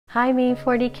Hi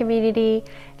Me40 community!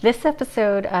 This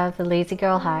episode of the Lazy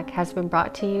Girl Hack has been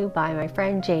brought to you by my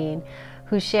friend Jane,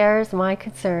 who shares my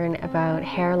concern about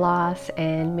hair loss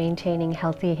and maintaining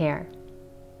healthy hair.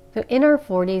 So in our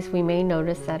 40s, we may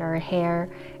notice that our hair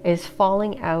is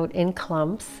falling out in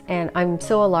clumps, and I'm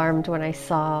so alarmed when I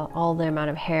saw all the amount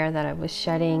of hair that I was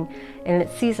shedding, and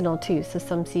it's seasonal too, so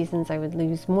some seasons I would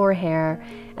lose more hair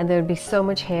and there would be so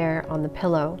much hair on the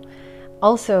pillow.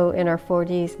 Also in our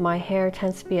 40s, my hair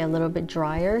tends to be a little bit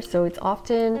drier, so it's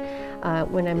often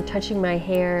when I'm touching my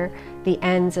hair, the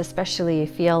ends especially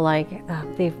feel like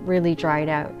they've really dried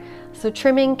out. So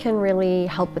trimming can really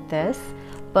help with this,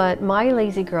 but my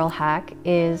lazy girl hack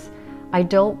is I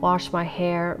don't wash my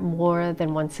hair more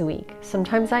than once a week.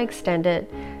 Sometimes I extend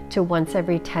it to once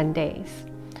every 10 days.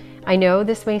 I know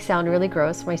this may sound really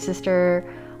gross. My sister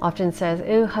often says,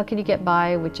 "Ew, how can you get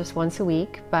by with just once a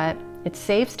week?" But it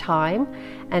saves time,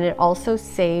 and it also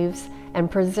saves and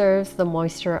preserves the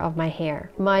moisture of my hair.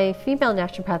 My female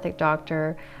naturopathic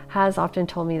doctor has often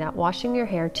told me that washing your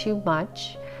hair too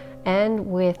much and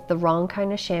with the wrong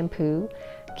kind of shampoo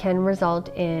can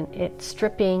result in it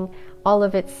stripping all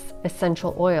of its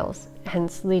essential oils,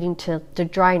 hence leading to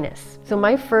dryness. So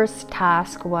my first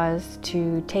task was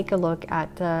to take a look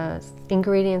at the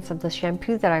ingredients of the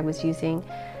shampoo that I was using.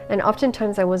 And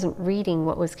oftentimes I wasn't reading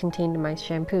what was contained in my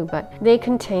shampoo, but they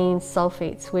contain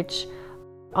sulfates, which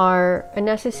are a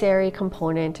necessary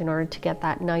component in order to get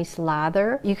that nice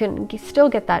lather. You can still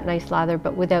get that nice lather,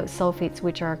 but without sulfates,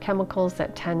 which are chemicals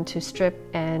that tend to strip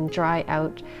and dry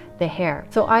out the hair.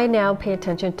 So I now pay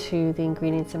attention to the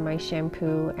ingredients in my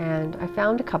shampoo, and I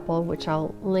found a couple which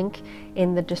I'll link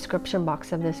in the description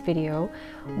box of this video,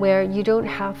 where you don't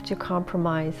have to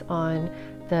compromise on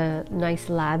the nice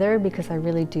lather, because I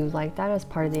really do like that as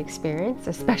part of the experience,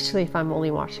 especially if I'm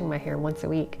only washing my hair once a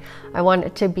week. I want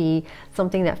it to be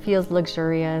something that feels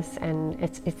luxurious, and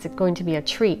it's going to be a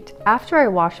treat. After I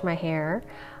wash my hair,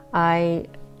 I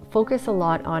focus a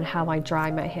lot on how I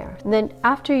dry my hair. And then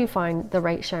after you find the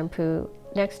right shampoo,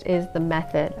 next is the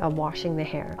method of washing the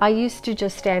hair. I used to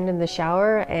just stand in the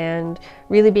shower and,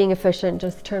 really being efficient,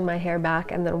 just turn my hair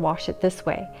back and then wash it this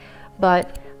way.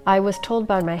 But I was told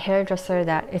by my hairdresser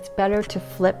that it's better to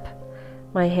flip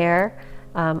my hair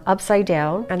upside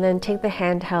down and then take the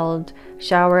handheld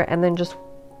shower and then just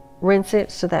rinse it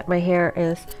so that my hair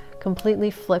is completely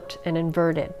flipped and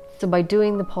inverted. So by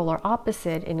doing the polar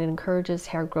opposite, it encourages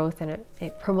hair growth and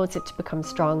it promotes it to become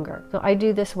stronger. So I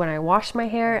do this when I wash my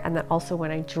hair and then also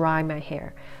when I dry my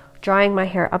hair. Drying my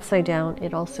hair upside down,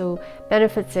 it also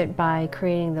benefits it by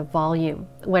creating the volume.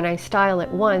 When I style it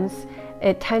once,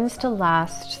 it tends to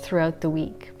last throughout the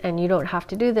week. And you don't have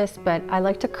to do this, but I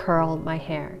like to curl my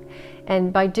hair.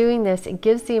 And by doing this, it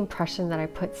gives the impression that I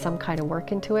put some kind of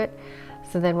work into it.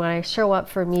 So then when I show up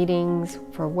for meetings,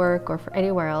 for work, or for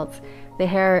anywhere else, the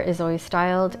hair is always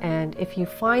styled. And if you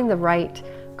find the right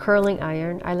curling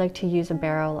iron, I like to use a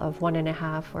barrel of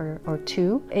 1.5 or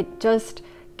 2. It just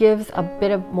gives a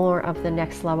bit more of the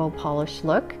next level polished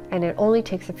look, and it only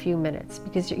takes a few minutes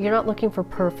because you're not looking for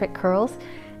perfect curls,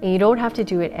 and you don't have to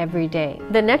do it every day.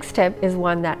 The next tip is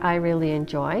one that I really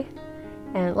enjoy,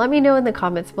 and let me know in the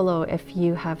comments below if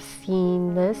you have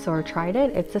seen this or tried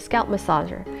it. It's a scalp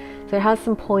massager. So it has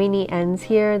some pointy ends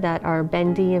here that are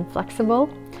bendy and flexible.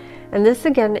 And this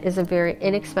again is a very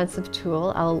inexpensive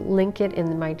tool. I'll link it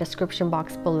in my description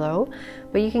box below,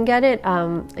 but you can get it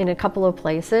in a couple of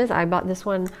places. I bought this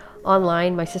one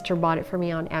online. My sister bought it for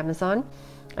me on Amazon,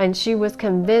 and she was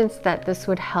convinced that this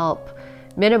would help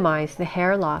minimize the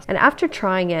hair loss. And after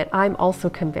trying it, I'm also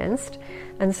convinced.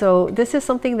 And so this is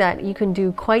something that you can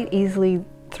do quite easily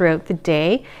throughout the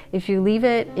day. If you leave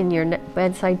it in your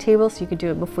bedside table, so you could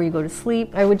do it before you go to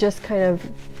sleep, I would just kind of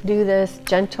do this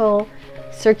gentle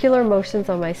circular motions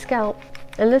on my scalp,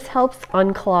 and this helps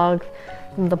unclog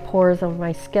the pores of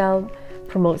my scalp,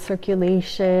 promote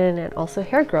circulation, and also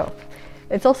hair growth.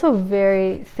 It's also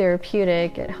very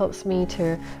therapeutic. It helps me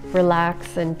to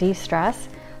relax and de-stress.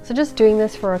 So just doing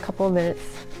this for a couple of minutes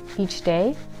each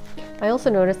day. I also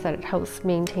noticed that it helps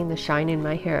maintain the shine in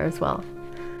my hair as well.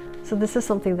 So this is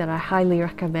something that I highly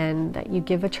recommend that you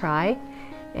give a try,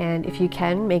 and if you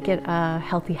can, make it a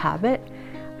healthy habit.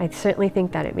 I certainly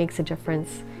think that it makes a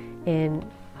difference in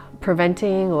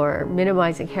preventing or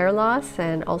minimizing hair loss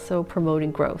and also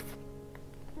promoting growth.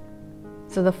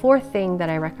 So the fourth thing that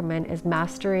I recommend is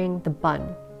mastering the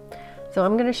bun. So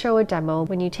I'm going to show a demo.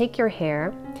 When you take your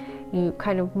hair, you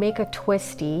kind of make a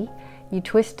twisty. You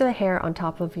twist the hair on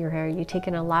top of your hair. You take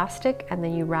an elastic and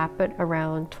then you wrap it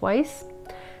around twice.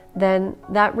 Then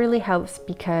that really helps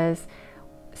because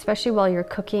especially while you're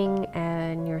cooking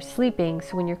and you're sleeping.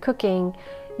 So when you're cooking,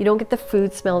 you don't get the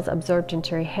food smells absorbed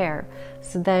into your hair.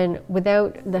 So then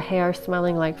without the hair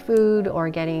smelling like food or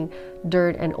getting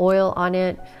dirt and oil on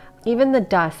it, even the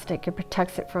dust, it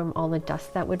protects it from all the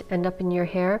dust that would end up in your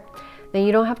hair, then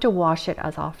you don't have to wash it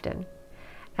as often.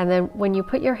 And then when you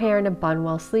put your hair in a bun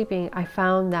while sleeping, I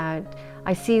found that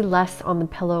I see less on the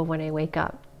pillow when I wake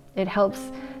up. It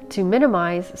helps to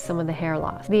minimize some of the hair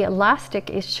loss. The elastic,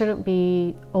 it shouldn't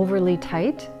be overly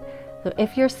tight. So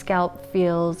if your scalp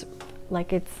feels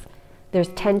like there's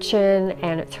tension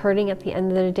and it's hurting at the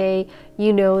end of the day,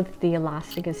 you know that the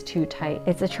elastic is too tight.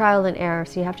 It's a trial and error,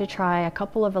 so you have to try a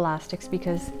couple of elastics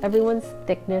because everyone's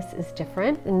thickness is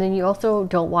different. And then you also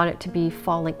don't want it to be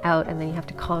falling out and then you have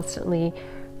to constantly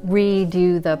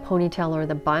redo the ponytail or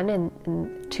the bun,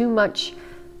 and too much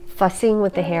fussing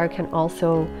with the hair can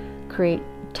also create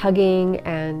tugging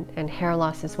and hair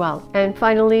loss as well. And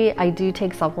finally, I do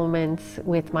take supplements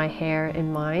with my hair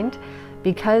in mind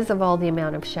because of all the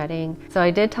amount of shedding. So I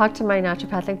did talk to my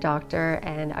naturopathic doctor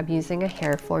and I'm using a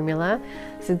hair formula.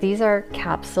 So these are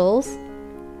capsules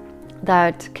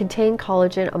that contain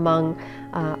collagen among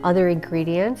other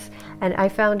ingredients, and I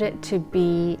found it to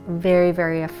be very,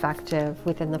 very effective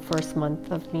within the first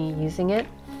month of me using it.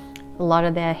 A lot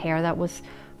of the hair that was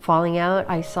falling out,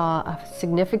 I saw a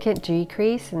significant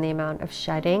decrease in the amount of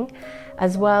shedding.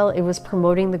 As well, it was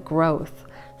promoting the growth.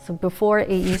 So before, it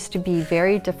used to be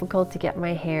very difficult to get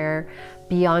my hair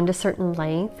beyond a certain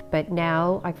length, but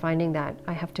now I'm finding that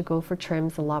I have to go for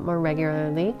trims a lot more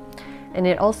regularly. And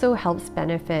it also helps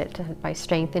benefit by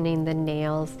strengthening the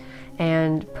nails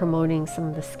and promoting some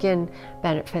of the skin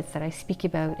benefits that I speak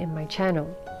about in my channel.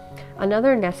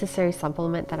 Another necessary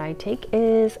supplement that I take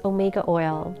is omega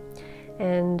oil.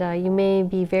 And you may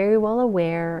be very well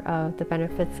aware of the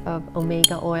benefits of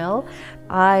omega oil.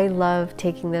 I love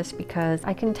taking this because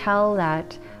I can tell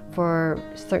that for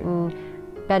certain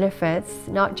benefits,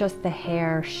 not just the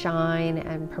hair shine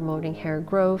and promoting hair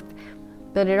growth,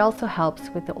 but it also helps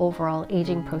with the overall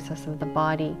aging process of the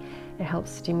body. It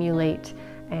helps stimulate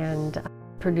and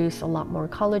produce a lot more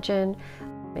collagen.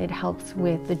 It helps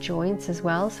with the joints as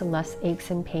well, so less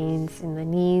aches and pains in the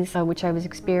knees, which I was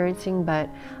experiencing, but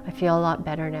I feel a lot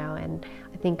better now. And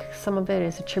I think some of it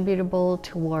is attributable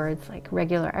towards like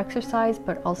regular exercise,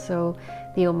 but also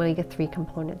the omega-3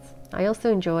 components. I also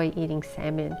enjoy eating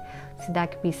salmon, so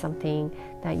that could be something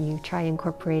that you try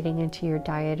incorporating into your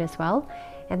diet as well.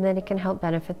 And then it can help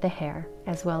benefit the hair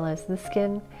as well as the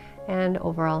skin and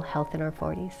overall health in our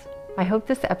 40s. I hope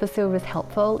this episode was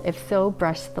helpful. If so,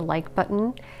 brush the like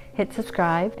button, hit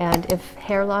subscribe, and if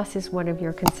hair loss is one of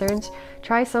your concerns,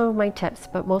 try some of my tips,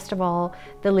 but most of all,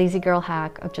 the lazy girl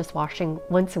hack of just washing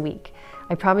once a week.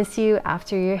 I promise you,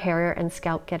 after your hair and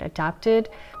scalp get adapted,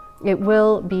 it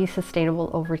will be sustainable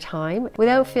over time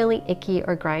without feeling icky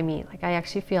or grimy. Like, I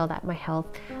actually feel that my health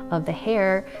of the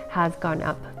hair has gone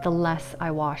up the less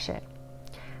I wash it.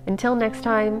 Until next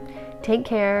time, take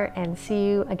care and see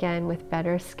you again with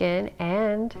better skin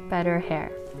and better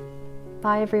hair.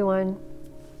 Bye everyone.